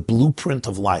from the blueprint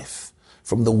of life,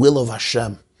 from the will of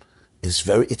Hashem, it's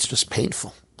just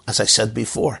painful. As I said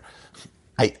before,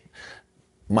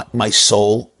 my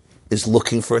soul is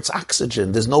looking for its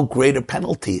oxygen. There's no greater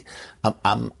penalty.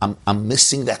 I'm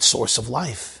missing that source of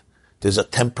life. There's a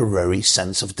temporary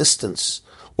sense of distance.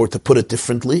 Or to put it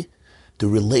differently, the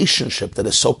relationship that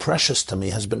is so precious to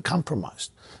me has been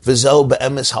compromised. And there's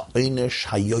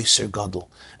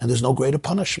no greater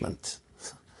punishment.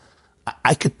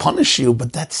 I could punish you,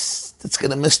 but that's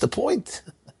going to miss the point.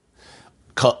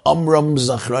 Like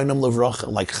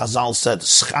Chazal said,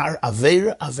 schar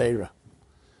avera avera.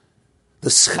 The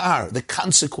schar, the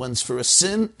consequence for a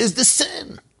sin, is the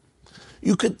sin.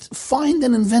 You could find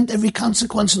and invent every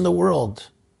consequence in the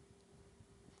world,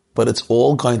 but it's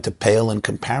all going to pale in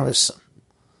comparison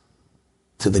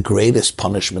to the greatest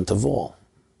punishment of all,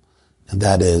 and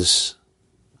that is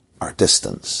our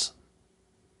distance.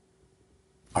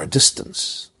 Our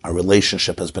distance, our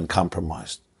relationship has been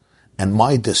compromised, and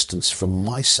my distance from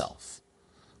myself,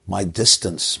 my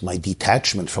distance, my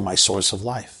detachment from my source of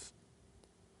life,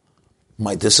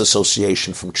 my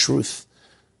disassociation from truth.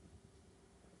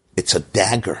 It's a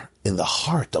dagger in the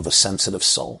heart of a sensitive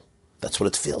soul. That's what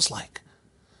it feels like.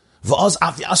 Even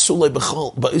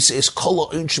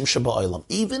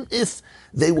if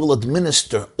they will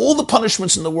administer all the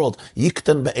punishments in the world, these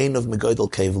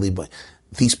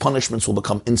punishments will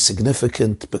become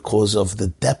insignificant because of the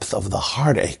depth of the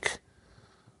heartache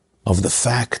of the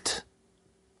fact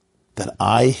that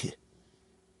I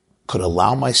could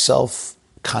allow myself,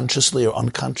 consciously or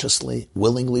unconsciously,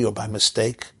 willingly or by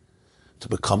mistake, to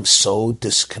become so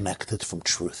disconnected from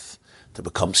truth, to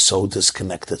become so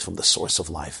disconnected from the source of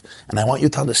life. And I want you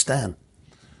to understand,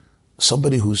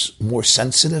 somebody who's more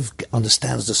sensitive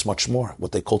understands this much more.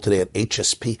 What they call today an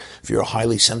HSP. If you're a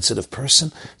highly sensitive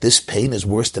person, this pain is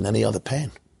worse than any other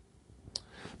pain.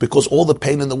 Because all the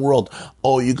pain in the world,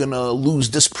 you're going to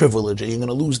lose this privilege, and you're going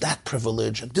to lose that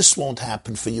privilege, and this won't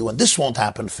happen for you, and this won't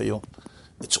happen for you.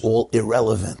 It's all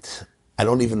irrelevant. I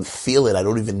don't even feel it. I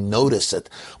don't even notice it.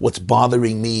 What's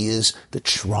bothering me is the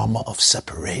trauma of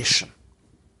separation.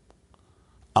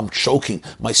 I'm choking.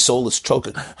 My soul is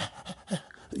choking.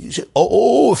 You say,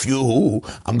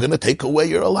 I'm going to take away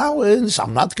your allowance.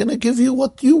 I'm not going to give you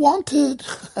what you wanted.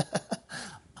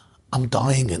 I'm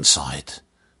dying inside.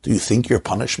 Do you think your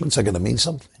punishments are going to mean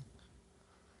something?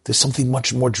 There's something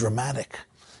much more dramatic.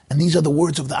 And these are the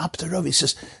words of the Apter Rav. He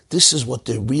says, this is what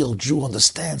the real Jew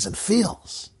understands and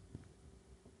feels.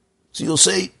 So you'll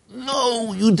say,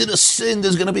 no, you did a sin,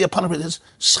 there's going to be a punishment. It's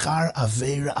schar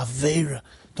avera, avera.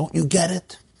 Don't you get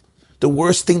it? The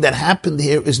worst thing that happened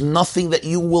here is nothing that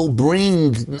you will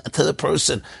bring to the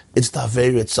person. It's the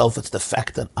avera itself. It's the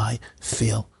fact that I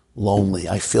feel lonely.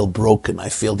 I feel broken. I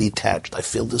feel detached. I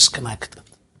feel disconnected.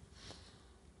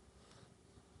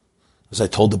 As I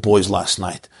told the boys last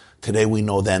night, today we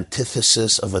know the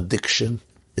antithesis of addiction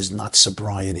is not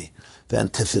sobriety. The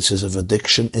antithesis of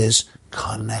addiction is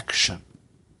connection.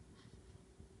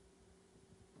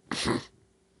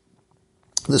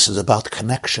 This is about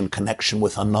connection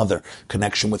with another,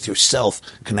 connection with yourself,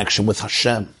 connection with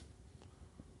Hashem,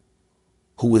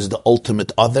 who is the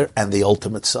ultimate other and the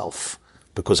ultimate self.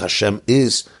 Because Hashem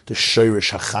is the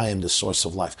Shoresh HaChaim, the source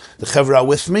of life. The Chevra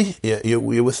with me? You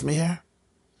with me here?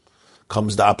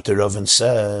 Comes the Apter Rav and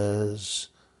says,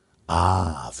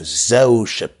 V'zeu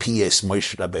shepiyes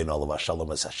Moshe Rabbeinu olav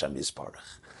hashalom es Hashem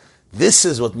yisparach. This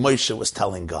is what Moshe was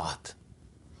telling God.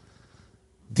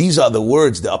 These are the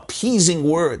words, the appeasing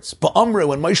words. Ba'amre,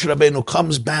 when Moshe Rabbeinu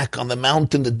comes back on the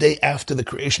mountain the day after the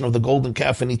creation of the golden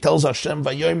calf, and he tells Hashem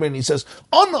Vayomer, and he says,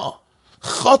 Ana,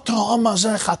 chata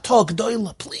amazeh chata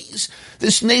gdoila, please.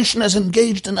 This nation has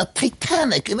engaged in a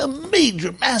titanic, in a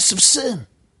major, massive sin.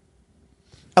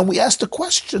 And we asked the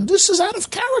question, this is out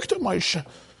of character, Moshe.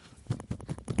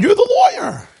 You're the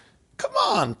lawyer. Come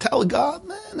on, tell God,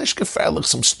 man, there's gefährlich,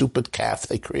 some stupid calf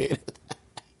they created.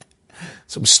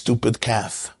 Some stupid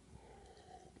calf.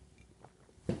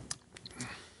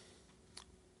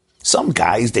 Some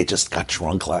guys, they just got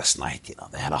drunk last night.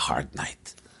 They had a hard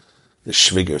night. The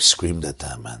shviger screamed at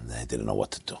them and they didn't know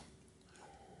what to do.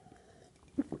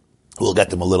 We'll get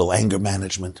them a little anger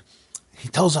management. He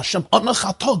tells Hashem, it's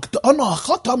out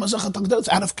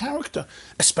of character.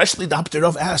 Especially the Apter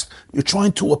Rav asked, you're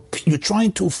trying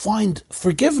to find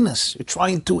forgiveness. You're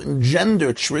trying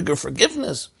to trigger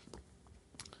forgiveness.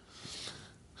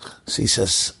 So he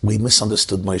says, we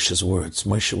misunderstood Moshe's words.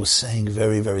 Moshe was saying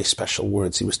very, very special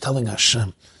words. He was telling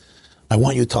Hashem, I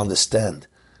want you to understand,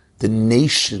 the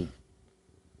nation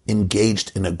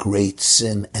engaged in a great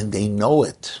sin, and they know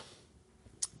it.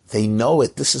 They know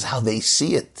it. This is how they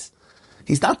see it.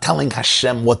 He's not telling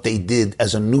Hashem what they did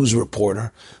as a news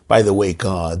reporter. By the way,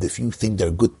 God, if you think they're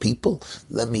good people,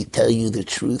 let me tell you the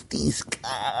truth. These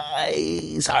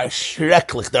guys are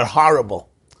schrecklich. They're horrible.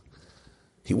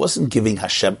 He wasn't giving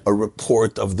Hashem a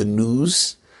report of the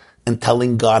news and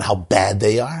telling God how bad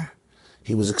they are.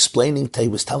 He was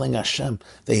telling Hashem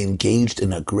they engaged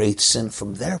in a great sin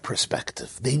from their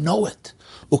perspective. They know it.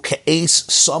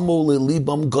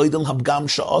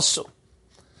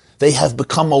 They have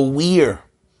become aware.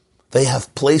 They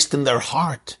have placed in their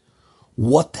heart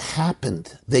what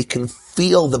happened. They can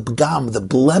feel the b'gam, the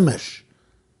blemish,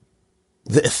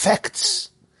 the effects,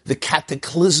 the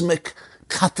cataclysmic,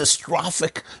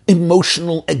 catastrophic,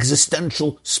 emotional,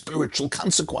 existential, spiritual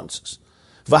consequences.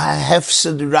 They're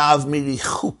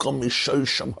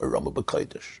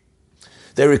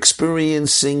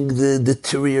experiencing the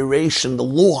deterioration, the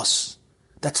loss.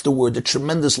 That's the word, the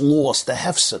tremendous loss, the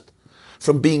hefsed,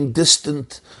 from being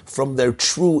distant from their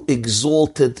true,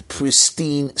 exalted,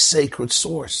 pristine, sacred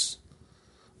source.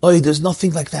 There's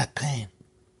nothing like that pain.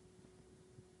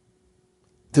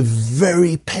 The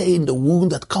very pain, the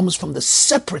wound that comes from the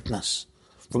separateness,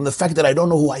 from the fact that I don't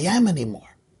know who I am anymore.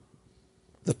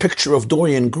 The picture of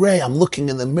Dorian Gray, I'm looking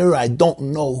in the mirror, I don't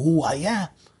know who I am.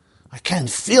 I can't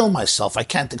feel myself. I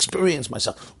can't experience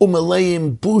myself.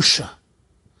 Umeleim busha.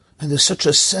 And there's such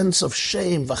a sense of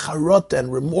shame, v'charot,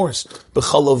 and remorse,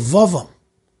 b'chalavavam,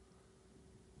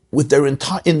 with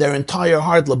in their entire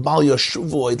heart, l'bal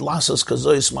yashuvoid lasas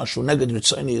kazois mashu neged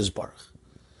ritzoni yizbarach.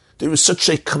 There is such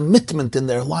a commitment in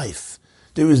their life.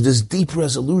 There is this deep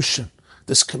resolution,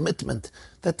 this commitment,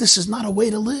 that this is not a way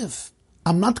to live.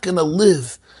 I'm not going to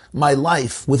live my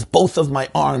life with both of my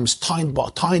arms tied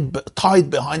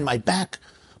behind my back,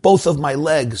 both of my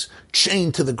legs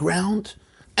chained to the ground,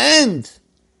 and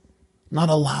not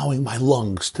allowing my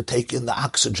lungs to take in the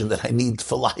oxygen that I need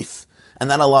for life, and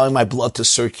not allowing my blood to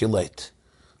circulate.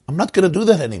 I'm not going to do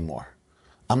that anymore.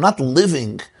 I'm not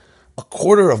living a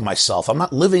quarter of myself. I'm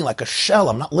not living like a shell.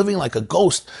 I'm not living like a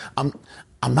ghost. I'm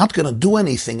not going to do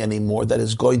anything anymore that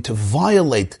is going to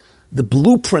violate the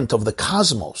blueprint of the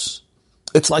cosmos.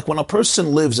 It's like when a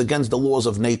person lives against the laws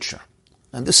of nature.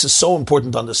 And this is so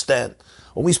important to understand.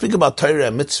 When we speak about Torah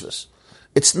and mitzvahs,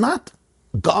 it's not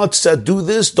God said, do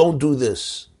this, don't do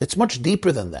this. It's much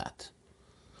deeper than that.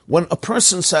 When a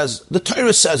person says, the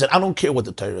Torah says it, I don't care what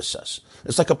the Torah says.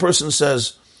 It's like a person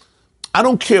says, I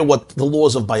don't care what the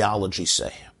laws of biology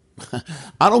say.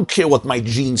 I don't care what my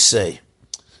genes say.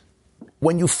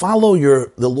 When you follow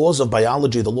the laws of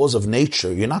biology, the laws of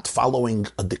nature, you're not following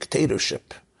a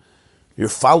dictatorship. You're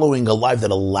following a life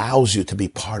that allows you to be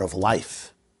part of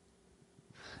life.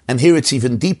 And here it's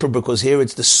even deeper, because here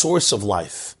it's the source of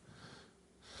life.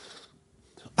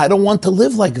 I don't want to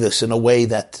live like this in a way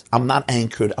that I'm not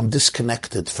anchored, I'm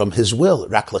disconnected from His will.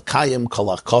 But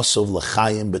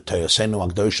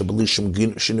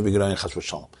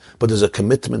there's a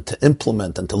commitment to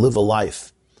implement and to live a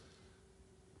life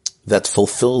that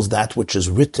fulfills that which is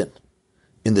written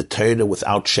in the Torah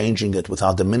without changing it,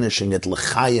 without diminishing it,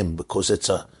 l'chaim, because it's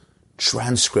a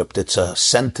transcript, it's a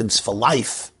sentence for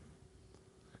life.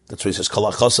 That's why he says,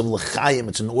 Kalachasav l'chaim,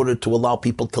 it's in order to allow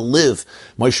people to live.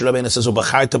 Moshe Rabbeinu says,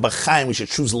 Ubacharta b'chaim, we should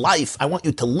choose life. I want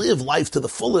you to live life to the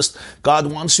fullest. God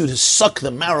wants you to suck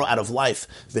the marrow out of life.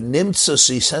 V'nimtza,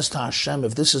 so he says to Hashem,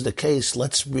 if this is the case,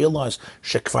 let's realize,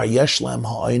 Shekvar yesh lahem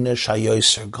ha'onesh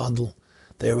hayoser gadol.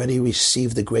 They already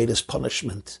received the greatest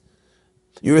punishment.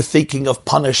 You're thinking of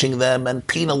punishing them and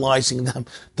penalizing them.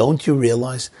 Don't you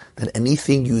realize that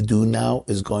anything you do now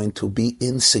is going to be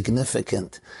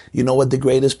insignificant? You know what the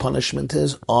greatest punishment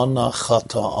is?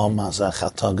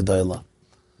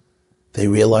 They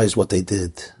realized what they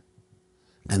did.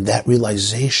 And that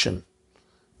realization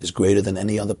is greater than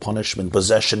any other punishment.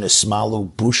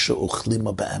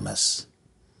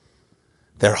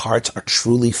 Their hearts are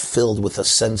truly filled with a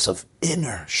sense of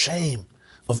inner shame,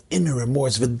 of inner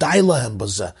remorse, and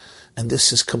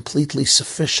this is completely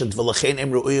sufficient. And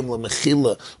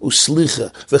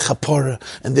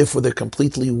therefore they're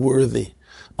completely worthy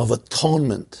of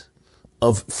atonement,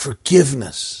 of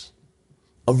forgiveness,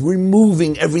 of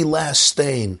removing every last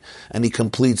stain. And he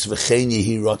completes,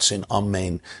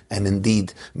 Amen, and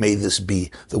indeed, may this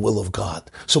be the will of God.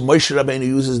 So Moshe Rabbeinu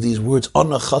uses these words,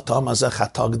 not chalila,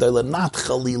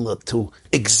 to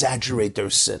exaggerate their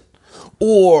sin,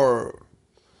 or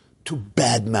to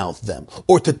badmouth them,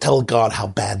 or to tell God how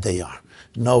bad they are.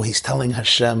 No, he's telling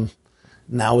Hashem,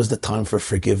 now is the time for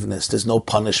forgiveness. There's no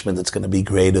punishment that's going to be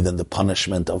greater than the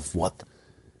punishment of what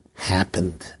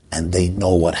happened, and they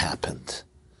know what happened.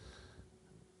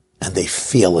 And they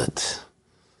feel it.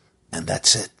 And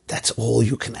that's it. That's all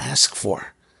you can ask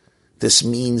for. This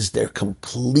means they're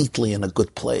completely in a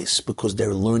good place, because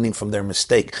they're learning from their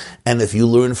mistake. And if you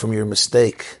learn from your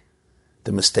mistake,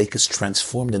 the mistake is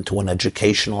transformed into an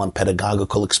educational and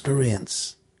pedagogical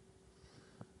experience.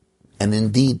 And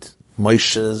indeed,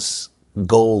 Moshe's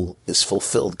goal is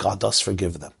fulfilled. God does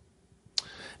forgive them.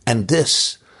 And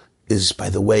this is,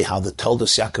 by the way, how the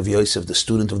Toldos Yaakov Yosef, the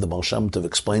student of the Baal Shem Tov,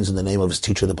 explains in the name of his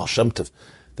teacher, the Baal Shem Tov,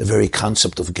 the very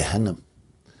concept of Gehenna,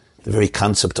 the very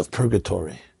concept of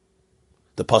purgatory.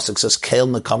 The pasuk says, Keil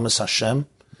nekamas Hashem,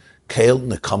 Keil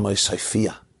nekamas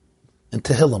Haifiyah. In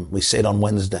Tehillim, we say it on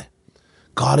Wednesday.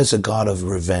 God is a God of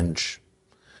revenge.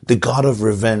 The God of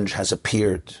revenge has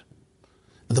appeared.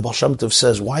 And the Baal Shem Tov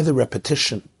says, why the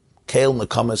repetition? Keil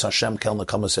nekamas Hashem, Keil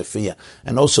nekamas Haifiyah.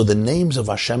 And also the names of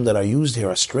Hashem that are used here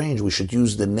are strange. We should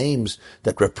use the names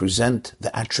that represent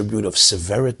the attribute of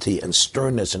severity and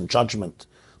sternness and judgment,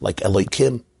 like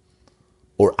Elohim,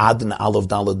 or Adon, Aleph,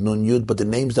 Daled, Nun, Yud. But the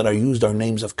names that are used are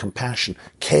names of compassion.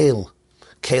 Keil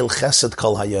Chesed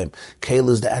Kol Hayom. Keil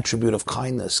is the attribute of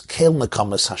kindness. Keil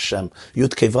nekamas Hashem.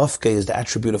 Yud Kei Vav Kei is the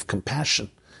attribute of compassion.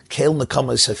 Keil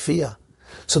nekamas Haifiyah.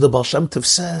 So the Baal Shem Tov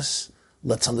says,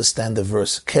 let's understand the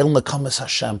verse. Keil nekamas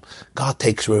Hashem. God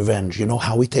takes revenge. You know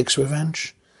how he takes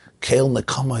revenge? Keil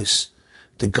nekamas,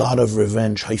 The God of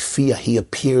revenge, Haifiyah, he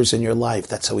appears in your life.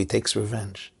 That's how he takes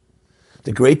revenge.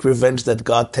 The great revenge that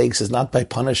God takes is not by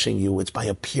punishing you, it's by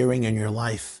appearing in your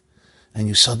life. And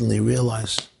you suddenly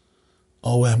realize,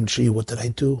 OMG, what did I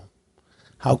do?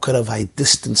 How could have I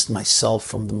distanced myself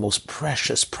from the most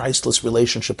precious, priceless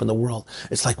relationship in the world?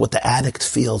 It's like what the addict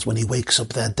feels when he wakes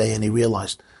up that day and he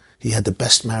realized he had the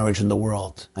best marriage in the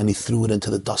world and he threw it into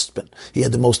the dustbin. He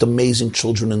had the most amazing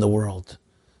children in the world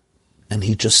and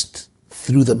he just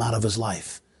threw them out of his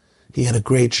life. He had a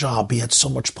great job. He had so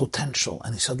much potential.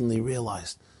 And he suddenly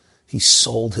realized he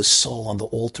sold his soul on the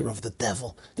altar of the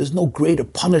devil. There's no greater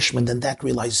punishment than that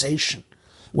realization.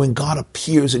 When God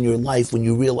appears in your life, when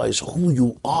you realize who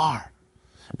you are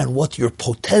and what your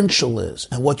potential is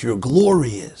and what your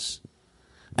glory is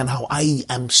and how I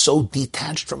am so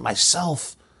detached from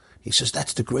myself, he says,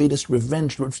 that's the greatest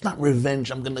revenge. It's not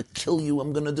revenge. I'm going to kill you.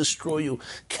 I'm going to destroy you.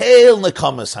 Keil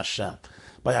nekamas Hashem.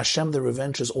 By Hashem, the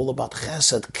revenge is all about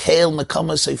chesed. Keil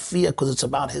nekamas Haifiyah, because it's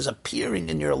about his appearing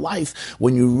in your life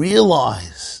when you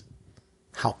realize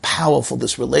how powerful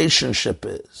this relationship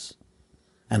is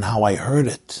and how I hurt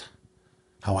it,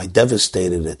 how I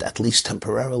devastated it, at least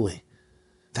temporarily.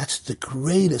 That's the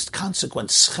greatest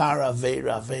consequence. Schara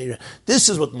veira veira. This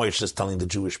is what Moshe is telling the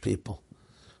Jewish people.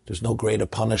 There's no greater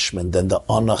punishment than the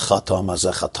ana chata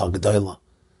mazecha tagdaila.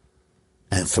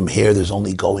 And from here, there's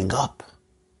only going up.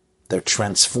 They're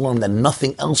transformed, and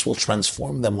nothing else will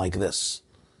transform them like this.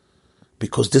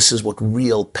 Because this is what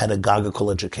real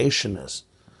pedagogical education is.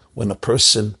 When a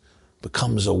person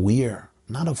becomes aware,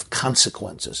 not of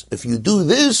consequences. If you do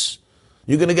this,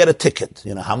 you're going to get a ticket.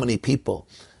 You know, how many people,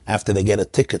 after they get a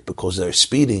ticket because they're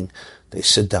speeding, they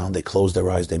sit down, they close their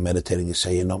eyes, they meditate, and you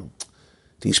say, you know,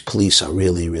 these police are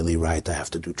really, really right. I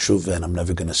have to do tshuva, and I'm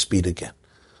never going to speed again.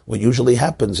 What usually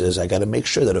happens is I got to make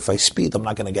sure that if I speed, I'm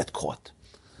not going to get caught.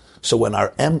 So when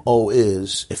our MO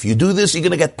is, if you do this, you're going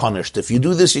to get punished. If you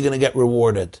do this, you're going to get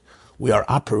rewarded. We are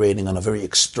operating on a very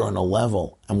external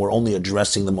level, and we're only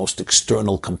addressing the most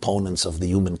external components of the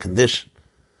human condition.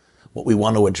 What we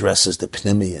want to address is the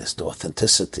pnimius, the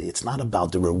authenticity. It's not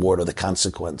about the reward or the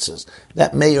consequences.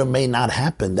 That may or may not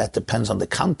happen. That depends on the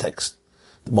context.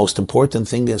 The most important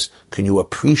thing is, can you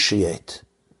appreciate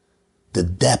the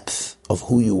depth of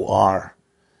who you are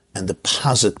and the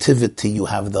positivity you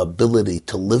have the ability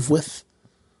to live with,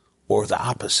 or the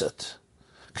opposite?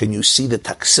 Can you see the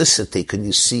toxicity? Can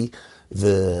you see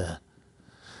the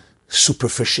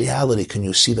superficiality? Can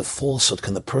you see the falsehood?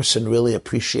 Can the person really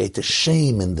appreciate the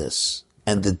shame in this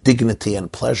and the dignity and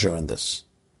pleasure in this?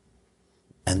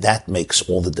 And that makes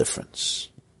all the difference.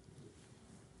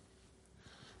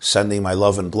 Sending my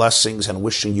love and blessings and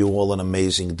wishing you all an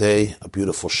amazing day, a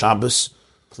beautiful Shabbos.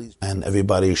 Please. And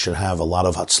everybody should have a lot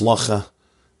of hatzlacha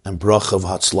and bracha of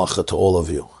hatzlacha to all of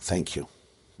you. Thank you.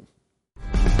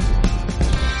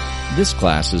 This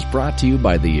class is brought to you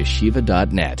by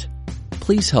theyeshiva.net.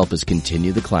 Please help us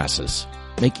continue the classes.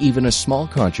 Make even a small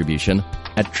contribution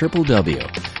at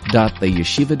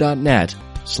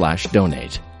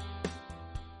www.theyeshiva.net/donate.